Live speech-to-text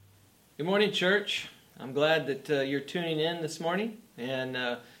Good morning, church. I'm glad that you're tuning in this morning.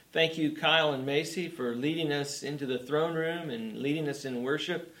 And thank you, Kyle and Macy, for leading us into the throne room and leading us in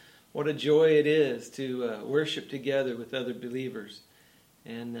worship. What a joy it is to worship together with other believers.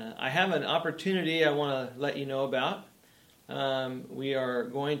 And I have an opportunity I want to let you know about. We are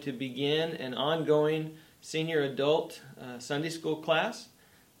going to begin an ongoing senior adult Sunday school class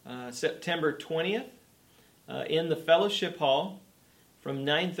September 20th in the fellowship hall from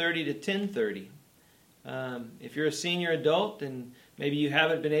 9:30 to 10:30. If you're a senior adult and maybe you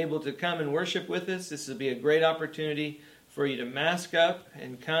haven't been able to come and worship with us, this will be a great opportunity for you to mask up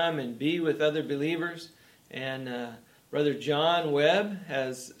and come and be with other believers. And Brother John Webb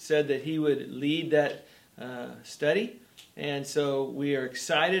has said that he would lead that study. And so we are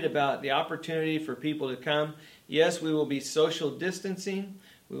excited about the opportunity for people to come. Yes, we will be social distancing.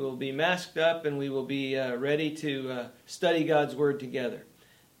 We will be masked up and we will be ready to study God's Word together.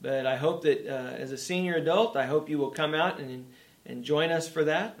 But I hope that as a senior adult, I hope you will come out and join us for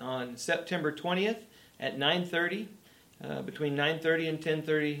that on September 20th at 9:30, between 9:30 and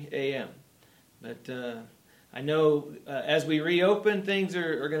 10:30 a.m. But I know as we reopen, things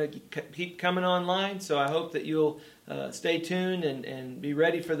are going to keep coming online, so I hope that you'll stay tuned and be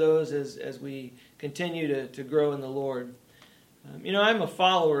ready for those as we continue to grow in the Lord. I'm a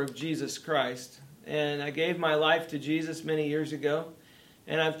follower of Jesus Christ, and I gave my life to Jesus many years ago,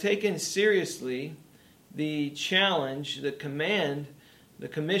 and I've taken seriously the challenge, the command, the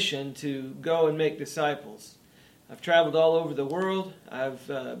commission to go and make disciples. I've traveled all over the world. I've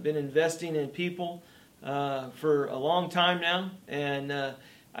been investing in people for a long time now, and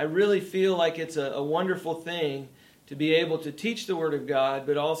I really feel like it's a wonderful thing to be able to teach the Word of God,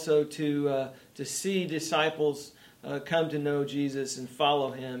 but also to see disciples come to know Jesus and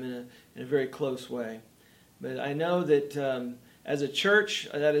follow Him in a very close way. But I know that as a church,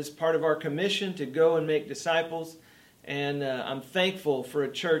 that is part of our commission to go and make disciples. And I'm thankful for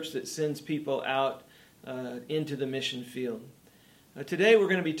a church that sends people out into the mission field. Today we're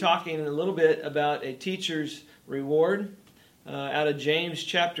going to be talking a little bit about a teacher's reward out of James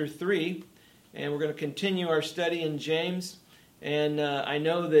chapter 3. And we're going to continue our study in James. And I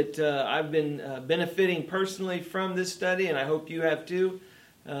know that I've been benefiting personally from this study, and I hope you have too.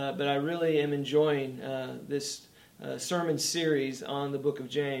 But I really am enjoying this sermon series on the book of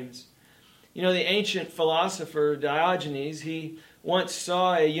James. You know, the ancient philosopher Diogenes, he once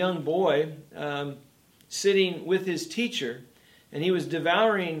saw a young boy sitting with his teacher, and he was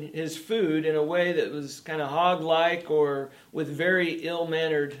devouring his food in a way that was kind of hog-like or with very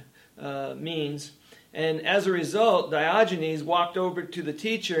ill-mannered means. And as a result, Diogenes walked over to the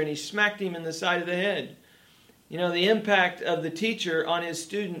teacher and he smacked him in the side of the head. You know, the impact of the teacher on his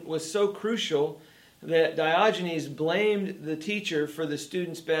student was so crucial that Diogenes blamed the teacher for the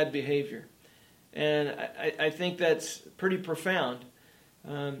student's bad behavior. And I think that's pretty profound.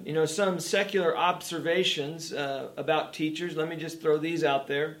 Some secular observations about teachers, let me just throw these out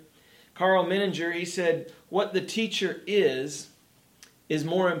there. Carl Menninger, he said, what the teacher is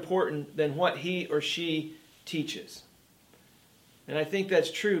more important than what he or she teaches. And I think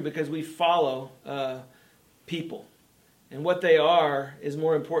that's true because we follow people. And what they are is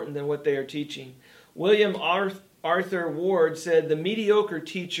more important than what they are teaching. William Arthur Ward said, the mediocre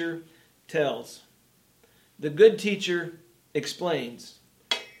teacher tells. The good teacher explains.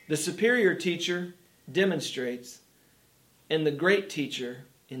 The superior teacher demonstrates. And the great teacher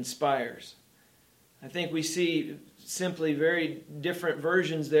inspires. I think we see simply very different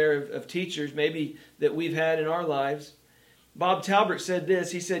versions there of teachers, maybe that we've had in our lives. Bob Talbert said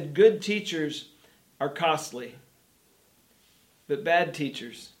this. He said, good teachers are costly, but bad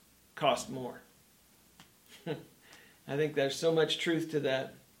teachers cost more. I think there's so much truth to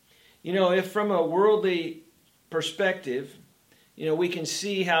that. You know, if from a worldly perspective, we can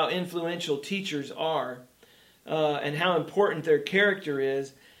see how influential teachers are and how important their character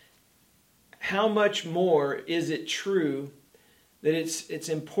is, how much more is it true that it's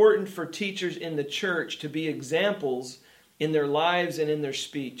important for teachers in the church to be examples in their lives and in their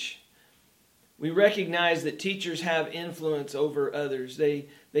speech? We recognize that teachers have influence over others. They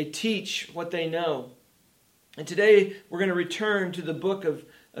teach what they know. And today we're going to return to the book of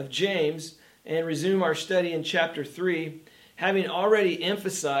James and resume our study in chapter 3, having already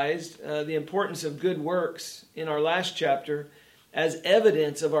emphasized the importance of good works in our last chapter as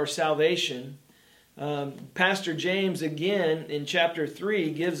evidence of our salvation. Pastor James, again, in chapter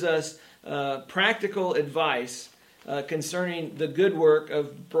 3, gives us practical advice concerning the good work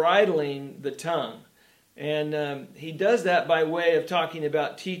of bridling the tongue. And he does that by way of talking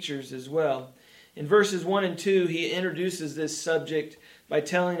about teachers as well. In verses 1 and 2, he introduces this subject by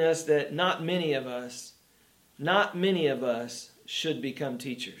telling us that not many of us should become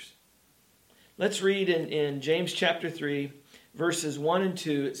teachers. Let's read in James chapter 3, verses 1 and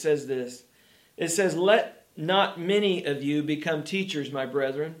 2. It says this. It says, "Let not many of you become teachers, my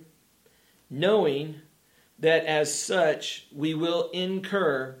brethren, knowing that as such we will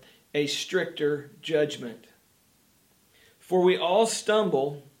incur a stricter judgment. For we all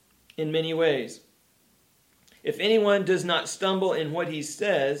stumble in many ways. If anyone does not stumble in what he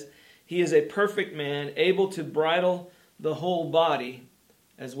says, he is a perfect man, able to bridle the whole body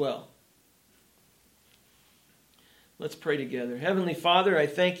as well." Let's pray together. Heavenly Father, I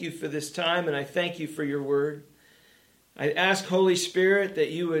thank you for this time, and I thank you for your word. I ask, Holy Spirit, that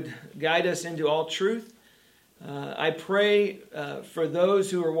you would guide us into all truth. I pray for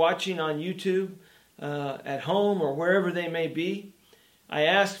those who are watching on YouTube, at home, or wherever they may be. I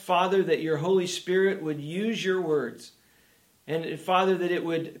ask, Father, that your Holy Spirit would use your words. And, Father, that it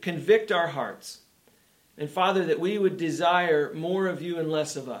would convict our hearts. And, Father, that we would desire more of you and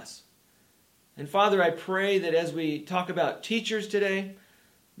less of us. And, Father, I pray that as we talk about teachers today,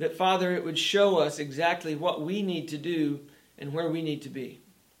 that, Father, it would show us exactly what we need to do and where we need to be.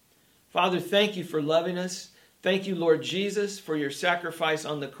 Father, thank you for loving us. Thank you, Lord Jesus, for your sacrifice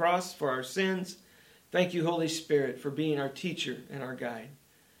on the cross for our sins. Thank you, Holy Spirit, for being our teacher and our guide.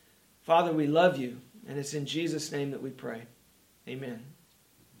 Father, we love you, and it's in Jesus' name that we pray. Amen.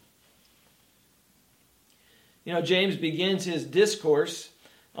 You know, James begins his discourse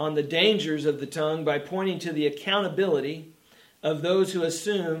on the dangers of the tongue by pointing to the accountability of those who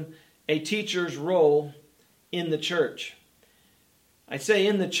assume a teacher's role in the church. I say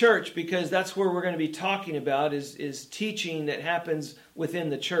in the church because that's where we're going to be talking about is teaching that happens within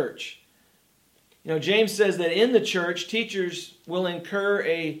the church. You know, James says that in the church, teachers will incur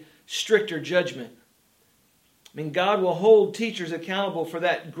a stricter judgment. I mean, God will hold teachers accountable for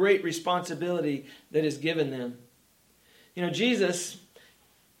that great responsibility that is given them. You know, Jesus,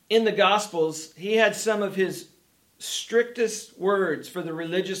 in the Gospels, he had some of his strictest words for the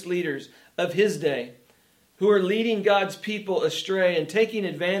religious leaders of his day who are leading God's people astray and taking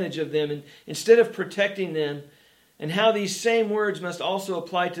advantage of them and instead of protecting them, and how these same words must also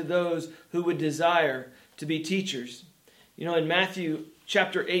apply to those who would desire to be teachers. You know, in Matthew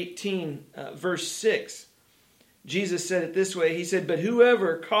chapter 18, verse 6, Jesus said it this way. He said, "But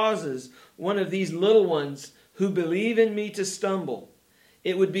whoever causes one of these little ones who believe in me to stumble,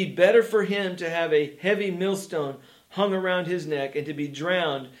 it would be better for him to have a heavy millstone hung around his neck and to be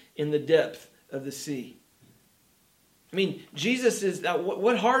drowned in the depth of the sea." I mean, Jesus is,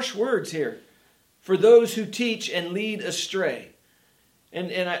 what harsh words here for those who teach and lead astray.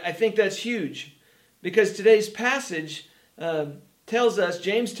 And I think that's huge, because today's passage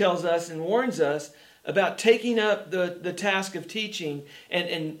James tells us and warns us about taking up the task of teaching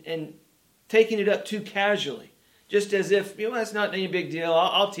and taking it up too casually. Just as if, that's not any big deal,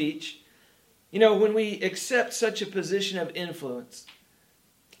 I'll teach. You know, when we accept such a position of influence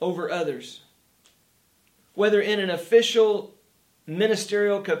over others, whether in an official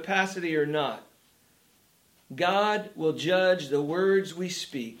ministerial capacity or not, God will judge the words we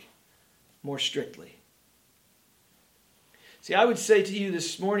speak more strictly. See, I would say to you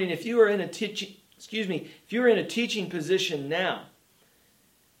this morning, if you are in a teaching position now,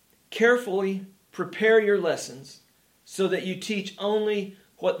 carefully prepare your lessons so that you teach only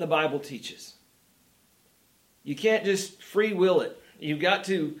what the Bible teaches. You can't just free will it. You've got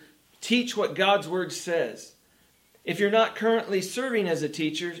to teach what God's Word says. If you're not currently serving as a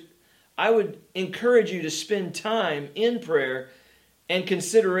teacher, I would encourage you to spend time in prayer and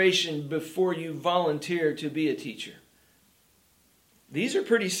consideration before you volunteer to be a teacher. These are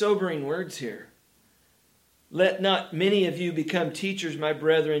pretty sobering words here. "Let not many of you become teachers, my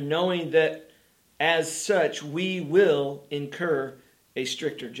brethren, knowing that as such we will incur a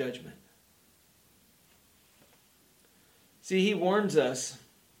stricter judgment." See, he warns us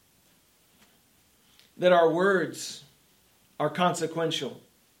that our words are consequential,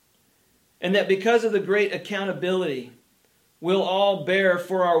 and that because of the great accountability we'll all bear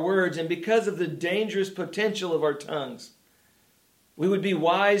for our words, and because of the dangerous potential of our tongues, we would be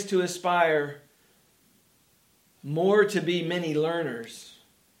wise to aspire more to be many learners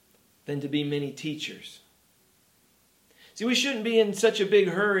than to be many teachers. See, we shouldn't be in such a big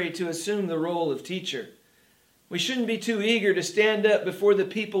hurry to assume the role of teacher. We shouldn't be too eager to stand up before the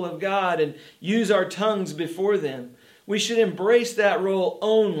people of God and use our tongues before them. We should embrace that role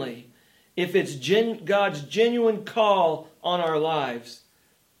only if it's God's genuine call on our lives.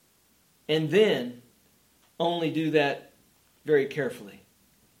 And then only do that very carefully.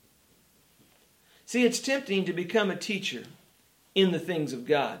 See, it's tempting to become a teacher in the things of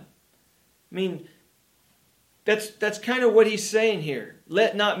God. I mean, that's kind of what he's saying here.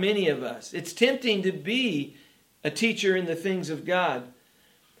 Let not many of us. It's tempting to be a teacher in the things of God.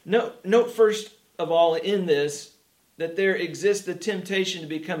 Note first of all in this that there exists the temptation to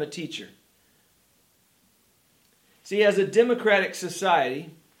become a teacher. See, as a democratic society,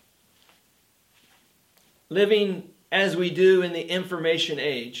 living as we do in the information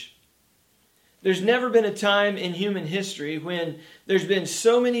age, there's never been a time in human history when there's been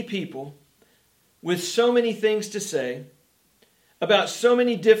so many people with so many things to say about so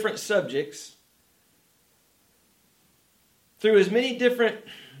many different subjects through as many different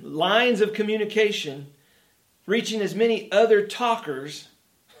lines of communication, reaching as many other talkers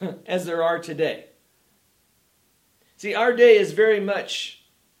as there are today. See, our day is very much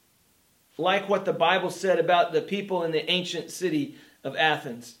like what the Bible said about the people in the ancient city of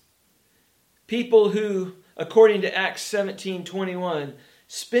Athens. People who, according to Acts 17:21,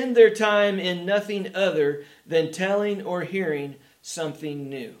 spend their time in nothing other than telling or hearing something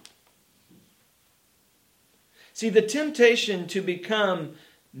new. See, the temptation to become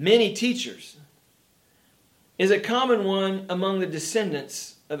many teachers is a common one among the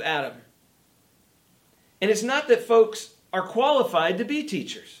descendants of Adam. And it's not that folks are qualified to be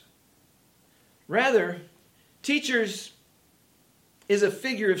teachers. Rather, teachers is a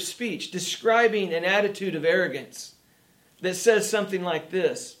figure of speech describing an attitude of arrogance that says something like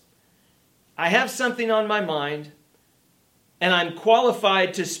this: I have something on my mind, and I'm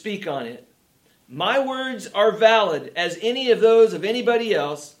qualified to speak on it. My words are valid as any of those of anybody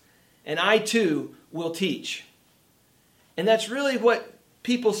else, and I too will teach. And that's really what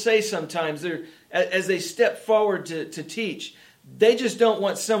people say sometimes. As they step forward to teach, they just don't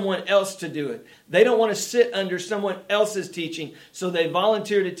want someone else to do it. They don't want to sit under someone else's teaching, so they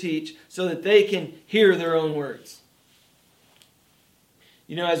volunteer to teach so that they can hear their own words.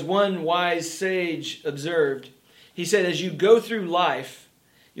 You know, as one wise sage observed, he said, as you go through life,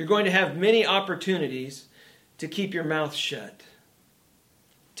 you're going to have many opportunities to keep your mouth shut.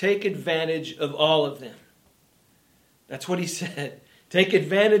 Take advantage of all of them. That's what he said. Take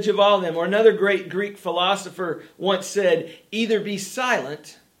advantage of all of them. Or another great Greek philosopher once said, either be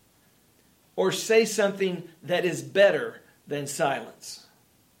silent or say something that is better than silence.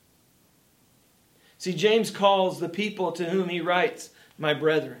 See, James calls the people to whom he writes, my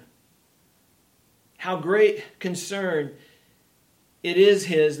brethren. How great concern it is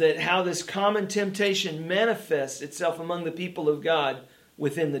his that how this common temptation manifests itself among the people of God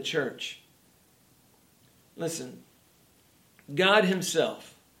within the church. Listen, God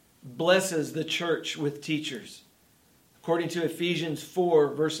himself blesses the church with teachers, according to Ephesians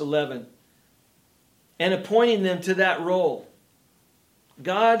 4, verse 11, and appointing them to that role.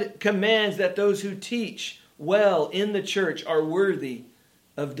 God commands that those who teach well in the church are worthy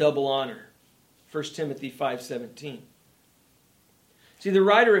of double honor. 1 Timothy 5:17. See, the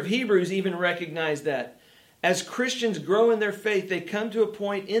writer of Hebrews even recognized that. As Christians grow in their faith, they come to a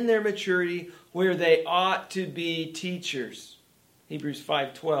point in their maturity where they ought to be teachers. Hebrews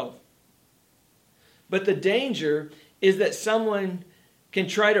 5:12. But the danger is that someone can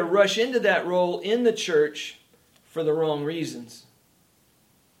try to rush into that role in the church for the wrong reasons.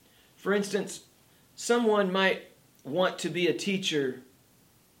 For instance, someone might want to be a teacher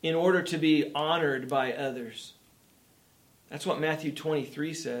in order to be honored by others. That's what Matthew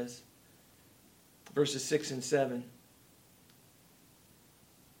 23 says, verses 6 and 7.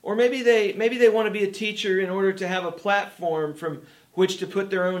 Or maybe they want to be a teacher in order to have a platform from which to put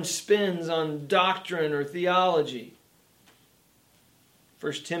their own spins on doctrine or theology.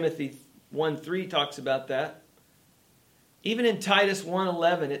 1 Timothy 1:3 talks about that. Even in Titus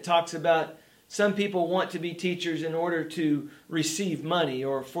 1:11, it talks about some people want to be teachers in order to receive money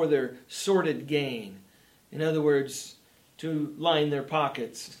or for their sordid gain. In other words, to line their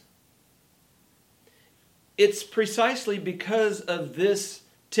pockets. It's precisely because of this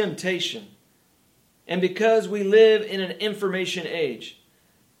temptation and because we live in an information age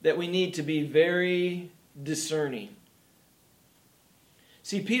that we need to be very discerning.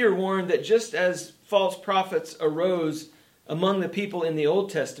 See, Peter warned that just as false prophets arose among the people in the Old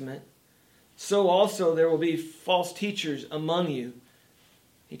Testament, so also there will be false teachers among you.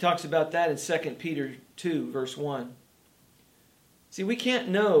 He talks about that in 2 Peter 2, verse 1. See, we can't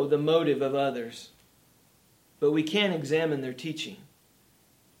know the motive of others, but we can examine their teaching.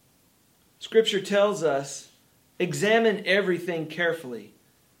 Scripture tells us, examine everything carefully.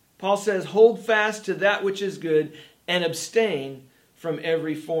 Paul says, hold fast to that which is good and abstain from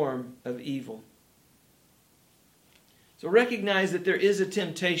every form of evil. So recognize that there is a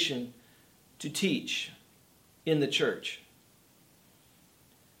temptation to teach in the church.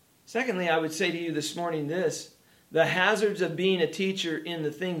 Secondly, I would say to you this morning this: the hazards of being a teacher in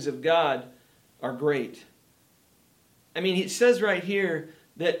the things of God are great. I mean, he says right here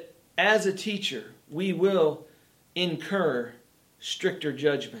that as a teacher, we will incur stricter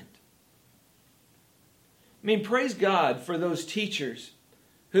judgment. I mean, praise God for those teachers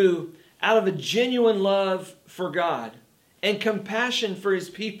who, out of a genuine love for God and compassion for His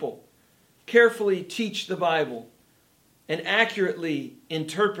people, carefully teach the Bible and accurately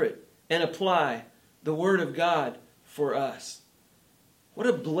interpret and apply the Word of God for us. What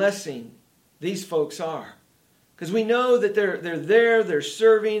a blessing these folks are. Because we know that they're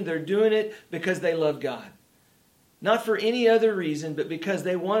serving, they're doing it because they love God. Not for any other reason, but because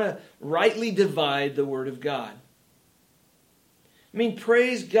they want to rightly divide the Word of God. I mean,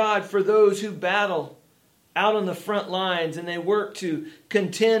 praise God for those who battle out on the front lines and they work to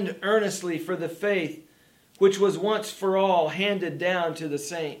contend earnestly for the faith which was once for all handed down to the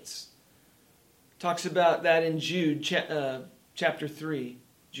saints. Talks about that in Jude chapter 3,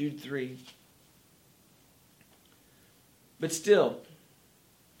 Jude 3. But still,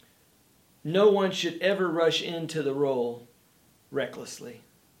 no one should ever rush into the role recklessly.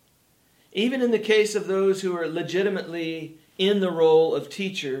 Even in the case of those who are legitimately in the role of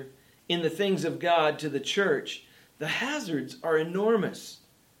teacher in the things of God to the church, the hazards are enormous.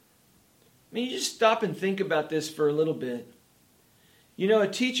 I mean, you just stop and think about this for a little bit. You know, a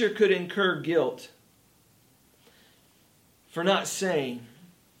teacher could incur guilt for not saying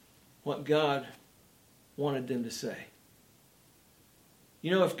what God wanted them to say.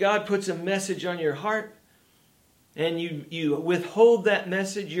 You know, if God puts a message on your heart and you withhold that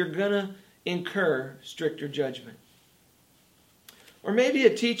message, you're going to incur stricter judgment. Or maybe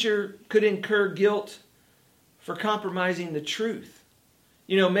a teacher could incur guilt for compromising the truth.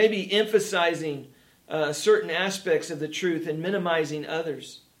 You know, maybe emphasizing certain aspects of the truth and minimizing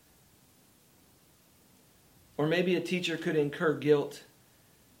others. Or maybe a teacher could incur guilt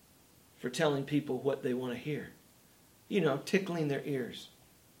for telling people what they want to hear. You know, tickling their ears.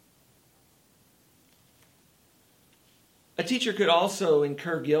 A teacher could also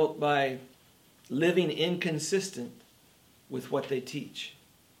incur guilt by living inconsistent with what they teach.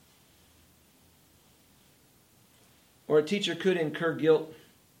 Or a teacher could incur guilt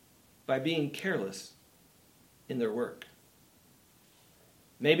by being careless in their work.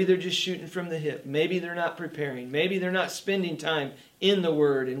 Maybe they're just shooting from the hip. Maybe they're not preparing. Maybe they're not spending time in the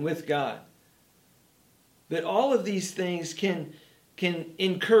Word and with God. But all of these things can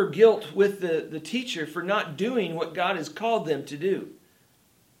incur guilt with the teacher for not doing what God has called them to do.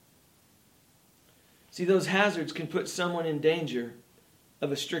 See, those hazards can put someone in danger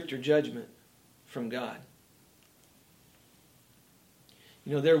of a stricter judgment from God.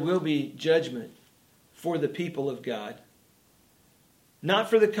 You know, there will be judgment for the people of God.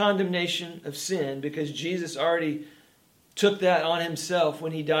 Not for the condemnation of sin, because Jesus already took that on himself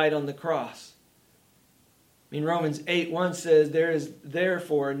when he died on the cross. I mean, Romans 8:1 says, "There is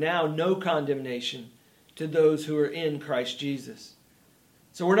therefore now no condemnation to those who are in Christ Jesus."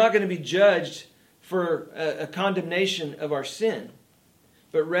 So we're not going to be judged for a condemnation of our sin,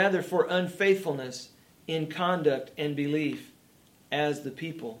 but rather for unfaithfulness in conduct and belief as the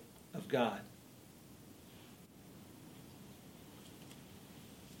people of God.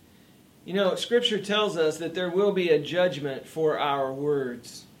 You know, Scripture tells us that there will be a judgment for our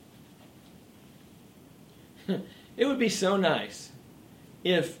words. It would be so nice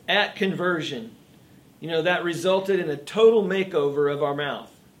if at conversion, that resulted in a total makeover of our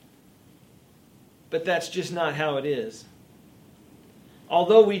mouth. But that's just not how it is.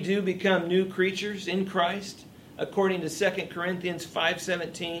 Although we do become new creatures in Christ, according to 2 Corinthians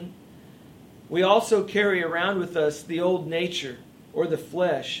 5:17, we also carry around with us the old nature, or the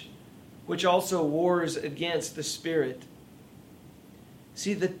flesh, which also wars against the Spirit.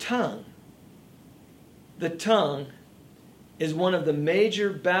 See, the tongue is one of the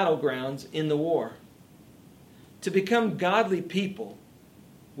major battlegrounds in the war. To become godly people,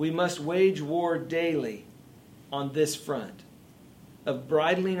 we must wage war daily on this front of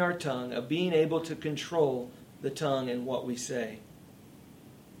bridling our tongue, of being able to control the tongue and what we say.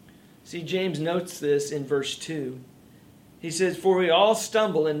 See, James notes this in verse 2. He says, "For we all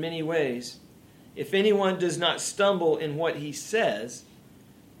stumble in many ways. If anyone does not stumble in what he says,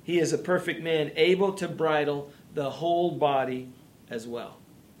 he is a perfect man, able to bridle the whole body as well."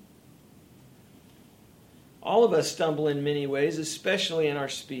 All of us stumble in many ways, especially in our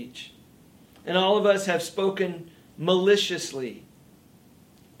speech. And all of us have spoken maliciously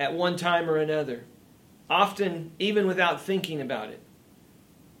at one time or another, often even without thinking about it.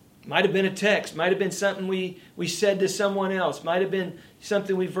 Might have been a text. Might have been something we said to someone else. Might have been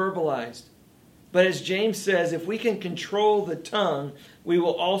something we verbalized. But as James says, if we can control the tongue, we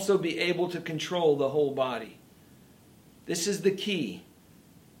will also be able to control the whole body. This is the key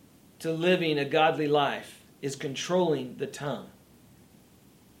to living a godly life, is controlling the tongue.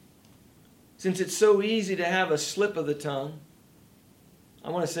 Since it's so easy to have a slip of the tongue, I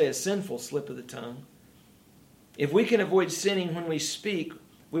want to say a sinful slip of the tongue, if we can avoid sinning when we speak,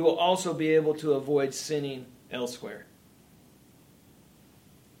 we will also be able to avoid sinning elsewhere.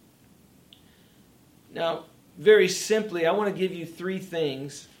 Now, very simply, I want to give you 3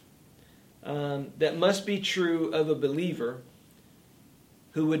 things that must be true of a believer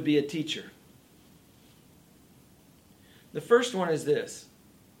who would be a teacher. The first one is this: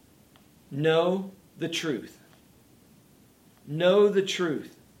 know the truth. Know the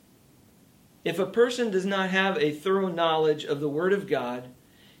truth. If a person does not have a thorough knowledge of the Word of God,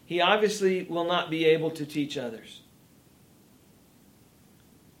 he obviously will not be able to teach others.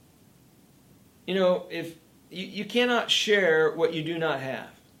 You know, if you cannot share what you do not have.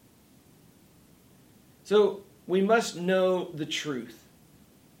 So we must know the truth.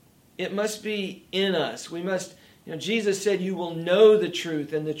 It must be in us. We must, Jesus said, you will know the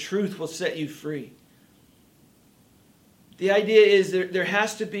truth and the truth will set you free. The idea is there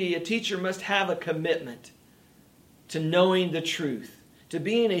has to be, a teacher must have a commitment to knowing the truth, to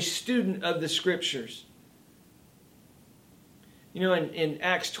being a student of the Scriptures. In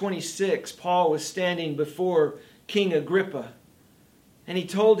Acts 26, Paul was standing before King Agrippa. And he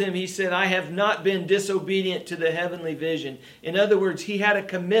told him, he said, I have not been disobedient to the heavenly vision. In other words, he had a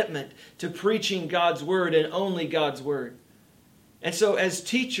commitment to preaching God's Word and only God's Word. And so as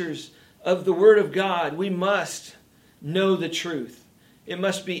teachers of the Word of God, we must know the truth. It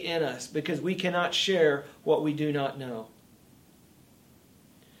must be in us because we cannot share what we do not know.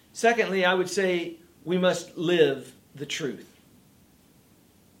 Secondly, I would say we must live the truth.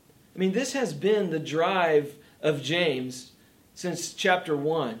 This has been the drive of James since chapter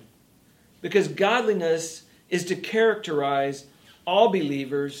 1. Because godliness is to characterize all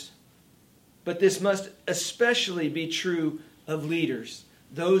believers, but this must especially be true of leaders,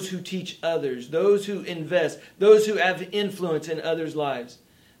 those who teach others, those who invest, those who have influence in others' lives.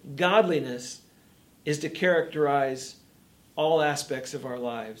 Godliness is to characterize all aspects of our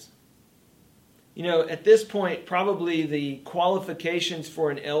lives. At this point, probably the qualifications for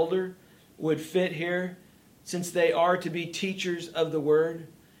an elder would fit here, since they are to be teachers of the Word.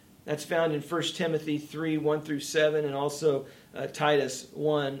 That's found in 1 Timothy 3, 1 through 7, and also Titus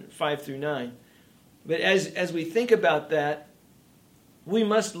 1, 5 through 9. But as we think about that, we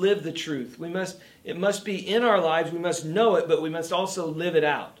must live the truth. It must be in our lives. We must know it, but we must also live it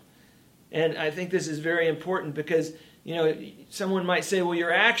out. And I think this is very important because someone might say, well,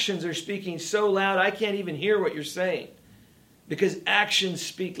 your actions are speaking so loud, I can't even hear what you're saying. Because actions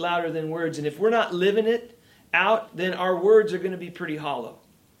speak louder than words. And if we're not living it out, then our words are going to be pretty hollow.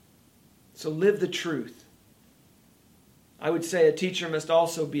 So live the truth. I would say a teacher must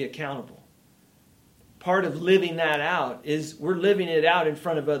also be accountable. Part of living that out is we're living it out in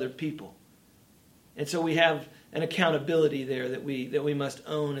front of other people. And so we have an accountability there that we must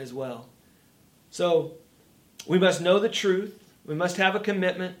own as well. So we must know the truth. We must have a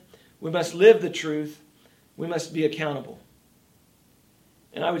commitment. We must live the truth. We must be accountable.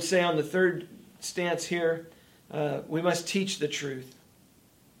 And I would say on the third stance here, we must teach the truth.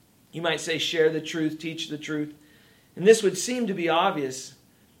 You might say share the truth, teach the truth. And this would seem to be obvious,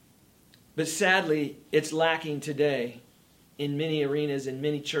 but sadly, it's lacking today in many arenas, in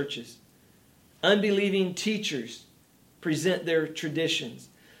many churches. Unbelieving teachers present their traditions.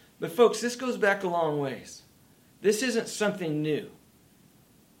 But folks, this goes back a long ways. This isn't something new.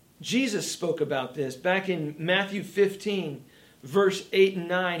 Jesus spoke about this back in Matthew 15, verse 8 and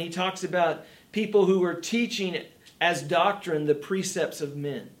 9. He talks about people who were teaching as doctrine the precepts of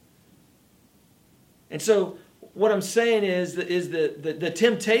men. And so what I'm saying is the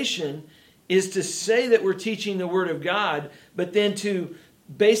temptation is to say that we're teaching the Word of God, but then to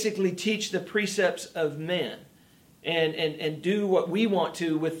basically teach the precepts of men and do what we want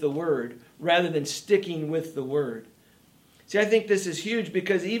to with the Word rather than sticking with the Word. See, I think this is huge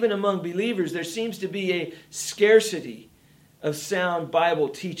because even among believers, there seems to be a scarcity of sound Bible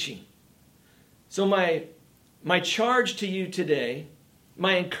teaching. So my charge to you today,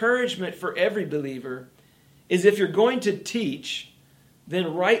 my encouragement for every believer, is if you're going to teach,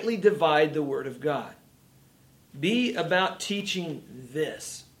 then rightly divide the Word of God. Be about teaching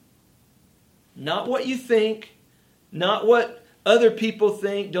this. Not what you think, not what other people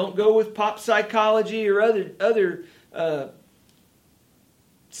think. Don't go with pop psychology or other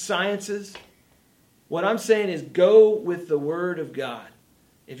sciences. What I'm saying is go with the Word of God.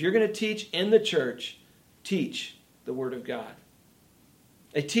 If you're going to teach in the church, teach the Word of God.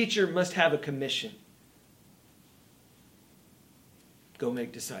 A teacher must have a commission. Go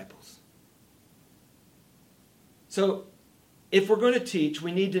make disciples. So, if we're going to teach,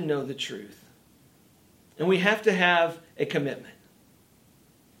 we need to know the truth. And we have to have a commitment.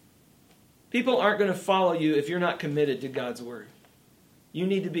 People aren't going to follow you if you're not committed to God's Word. You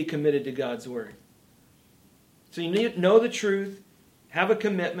need to be committed to God's Word. So you need to know the truth, have a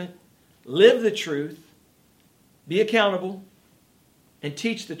commitment, live the truth, be accountable, and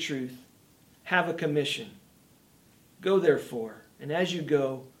teach the truth. Have a commission. Go therefore, and as you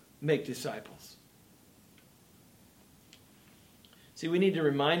go, make disciples. See, we need to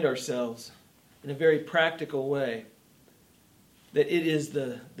remind ourselves in a very practical way that it is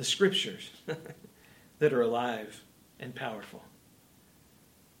the Scriptures that are alive and powerful.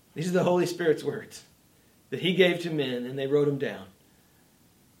 These are the Holy Spirit's words that He gave to men, and they wrote them down.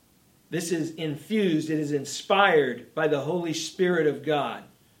 This is infused, it is inspired by the Holy Spirit of God.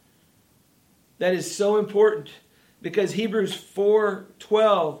 That is so important because Hebrews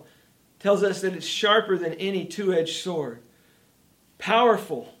 4:12 tells us that it's sharper than any two-edged sword.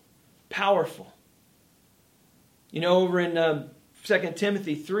 Powerful, powerful. You know, over in 2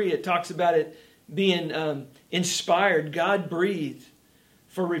 Timothy 3, it talks about it being inspired, God-breathed,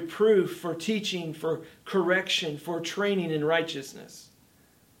 for reproof, for teaching, for correction, for training in righteousness.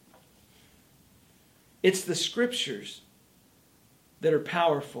 It's the Scriptures that are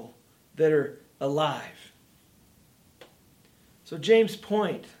powerful, that are alive. So James'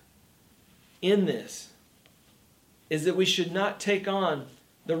 point in this is that we should not take on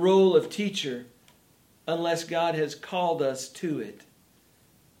the role of teacher unless God has called us to it,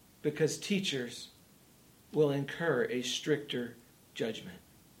 because teachers will incur a stricter judgment.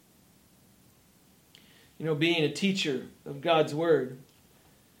 You know, being a teacher of God's Word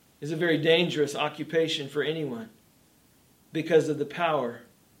is a very dangerous occupation for anyone because of the power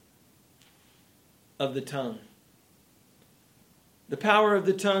of the tongue. The power of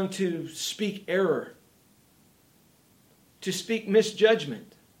the tongue to speak error, to speak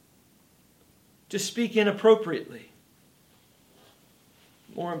misjudgment, to speak inappropriately.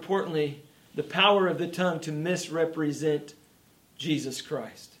 More importantly, the power of the tongue to misrepresent Jesus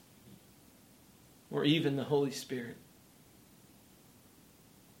Christ or even the Holy Spirit.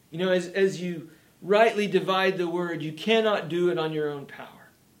 You know, as you rightly divide the word, you cannot do it on your own power.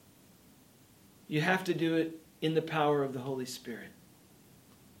 You have to do it in the power of the Holy Spirit.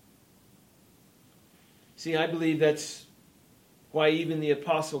 See, I believe that's why even the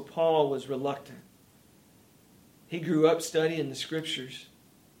Apostle Paul was reluctant. He grew up studying the Scriptures.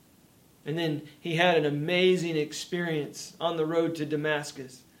 And then he had an amazing experience on the road to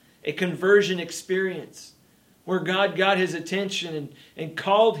Damascus. A conversion experience where God got his attention and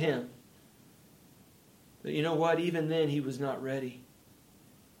called him. But you know what? Even then he was not ready.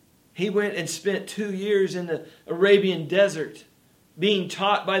 He went and spent 2 years in the Arabian desert being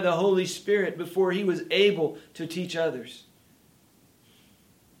taught by the Holy Spirit before he was able to teach others.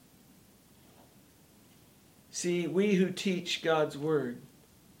 See, we who teach God's Word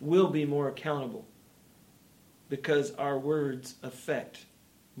will be more accountable because our words affect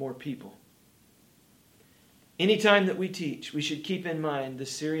more people. Anytime that we teach, we should keep in mind the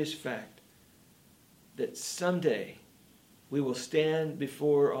serious fact that someday we will stand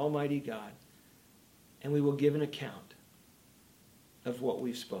before Almighty God and we will give an account of what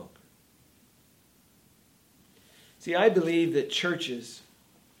we've spoke. See, I believe that churches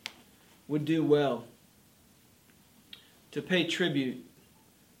would do well to pay tribute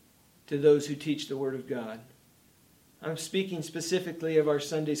to those who teach the Word of God. I'm speaking specifically of our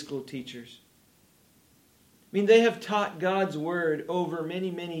Sunday school teachers. I mean, they have taught God's Word over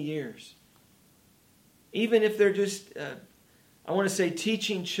many, many years. Even if they're just, I want to say,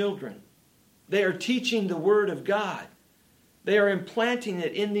 teaching children. They are teaching the Word of God. They are implanting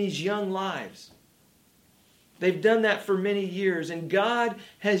it in these young lives. They've done that for many years, and God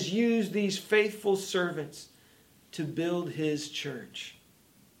has used these faithful servants to build His church.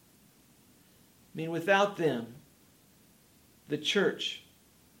 I mean, without them, the church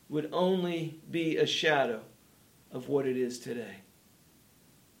would only be a shadow of what it is today.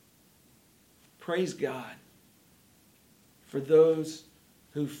 Praise God for those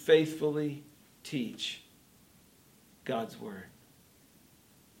who faithfully teach God's Word.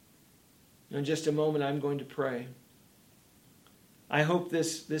 In just a moment, I'm going to pray. I hope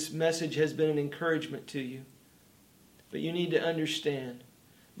this message has been an encouragement to you. But you need to understand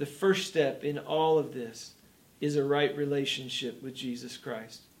the first step in all of this is a right relationship with Jesus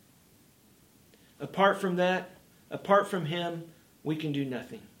Christ. Apart from that, apart from Him, we can do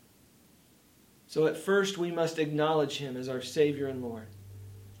nothing. So at first we must acknowledge Him as our Savior and Lord.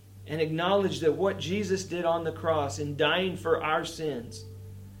 And acknowledge that what Jesus did on the cross in dying for our sins,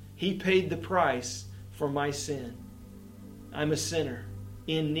 He paid the price for my sin. I'm a sinner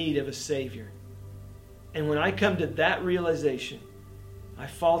in need of a Savior. And when I come to that realization, I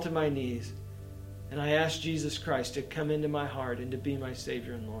fall to my knees and I ask Jesus Christ to come into my heart and to be my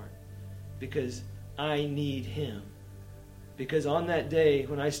Savior and Lord. Because I need Him. Because on that day,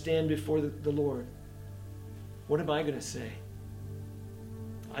 when I stand before the Lord, what am I going to say?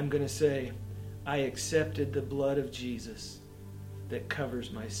 I'm going to say, I accepted the blood of Jesus that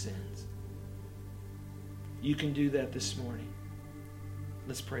covers my sins. You can do that this morning.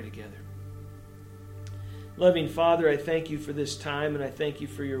 Let's pray together. Loving Father, I thank You for this time, and I thank You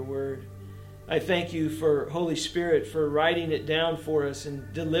for Your word. I thank You for Holy Spirit for writing it down for us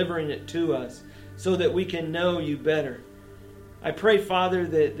and delivering it to us so that we can know You better. I pray, Father,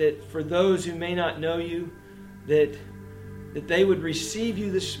 that for those who may not know You, that they would receive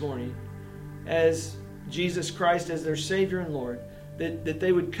You this morning as Jesus Christ, as their Savior and Lord, that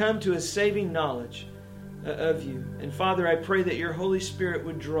they would come to a saving knowledge of You. And Father, I pray that Your Holy Spirit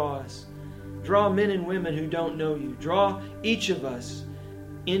would draw us. Draw men and women who don't know You. Draw each of us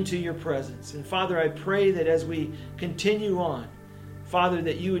into Your presence. And Father, I pray that as we continue on, Father,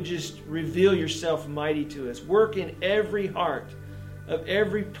 that You would just reveal Yourself mighty to us. Work in every heart of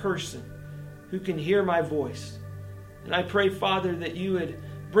every person who can hear my voice. And I pray, Father, that You would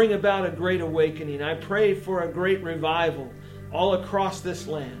bring about a great awakening. I pray for a great revival all across this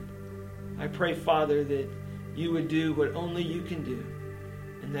land. I pray, Father, that You would do what only You can do,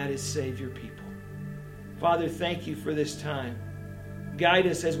 and that is save Your people. Father, thank You for this time. Guide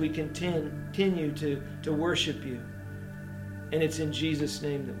us as we continue to worship You. And it's in Jesus'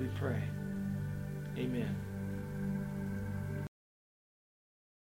 name that we pray. Amen.